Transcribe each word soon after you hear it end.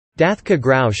Dathka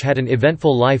Graush had an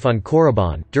eventful life on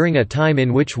Korriban, during a time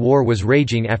in which war was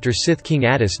raging after Sith King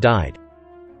Addis died.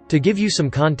 To give you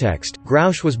some context,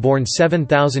 Graush was born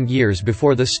 7,000 years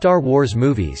before the Star Wars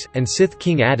movies, and Sith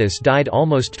King Addis died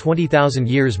almost 20,000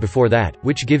 years before that,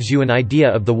 which gives you an idea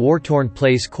of the war-torn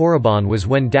place Korriban was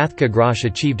when Dathka Graush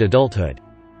achieved adulthood.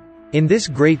 In this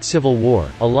great civil war,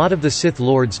 a lot of the Sith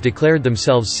Lords declared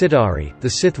themselves Sith'ari, the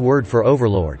Sith word for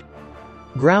overlord.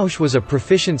 Graush was a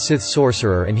proficient Sith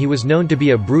sorcerer, and he was known to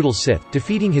be a brutal Sith,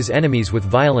 defeating his enemies with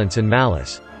violence and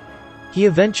malice. He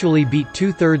eventually beat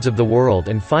two-thirds of the world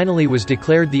and finally was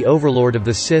declared the overlord of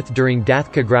the Sith during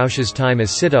Dathka Graush's time as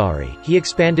Sith'ari. He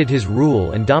expanded his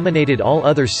rule and dominated all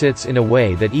other Siths in a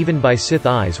way that even by Sith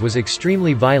eyes was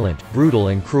extremely violent, brutal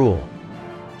and cruel.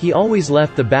 He always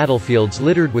left the battlefields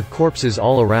littered with corpses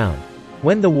all around.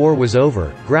 When the war was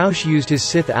over, Graush used his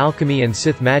Sith alchemy and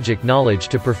Sith magic knowledge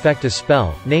to perfect a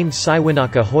spell, named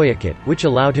Siwinaka Hoyakit, which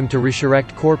allowed him to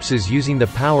resurrect corpses using the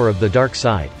power of the dark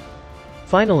side.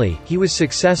 Finally, he was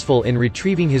successful in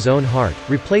retrieving his own heart,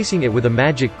 replacing it with a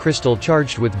magic crystal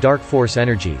charged with dark force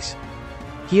energies.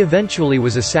 He eventually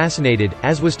was assassinated,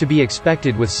 as was to be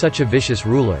expected with such a vicious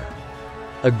ruler.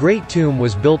 A great tomb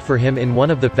was built for him in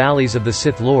one of the valleys of the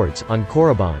Sith Lords, on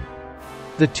Korriban.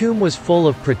 The tomb was full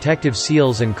of protective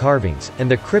seals and carvings, and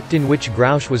the crypt in which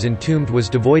Graush was entombed was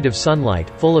devoid of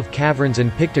sunlight, full of caverns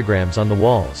and pictograms on the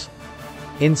walls.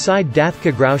 Inside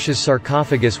Dathka Graush's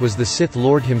sarcophagus was the Sith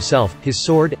Lord himself, his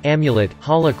sword, amulet,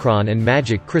 holocron and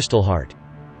magic crystal heart.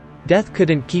 Death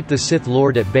couldn't keep the Sith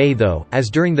Lord at bay though, as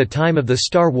during the time of the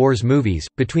Star Wars movies,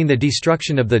 between the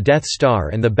destruction of the Death Star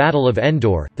and the Battle of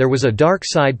Endor, there was a dark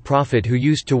side prophet who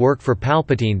used to work for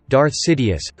Palpatine, Darth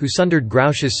Sidious, who sundered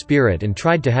Graush's spirit and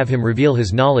tried to have him reveal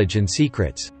his knowledge and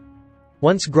secrets.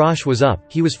 Once Graush was up,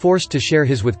 he was forced to share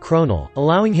his with Cronal,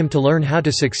 allowing him to learn how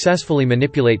to successfully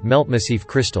manipulate meltmassif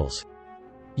crystals.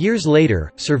 Years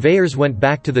later, surveyors went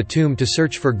back to the tomb to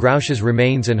search for Graush's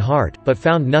remains and heart, but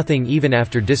found nothing even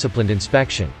after disciplined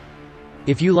inspection.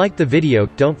 If you liked the video,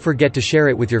 don't forget to share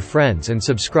it with your friends and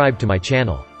subscribe to my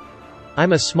channel.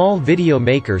 I'm a small video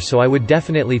maker, so I would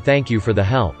definitely thank you for the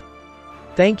help.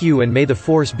 Thank you, and may the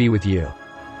Force be with you.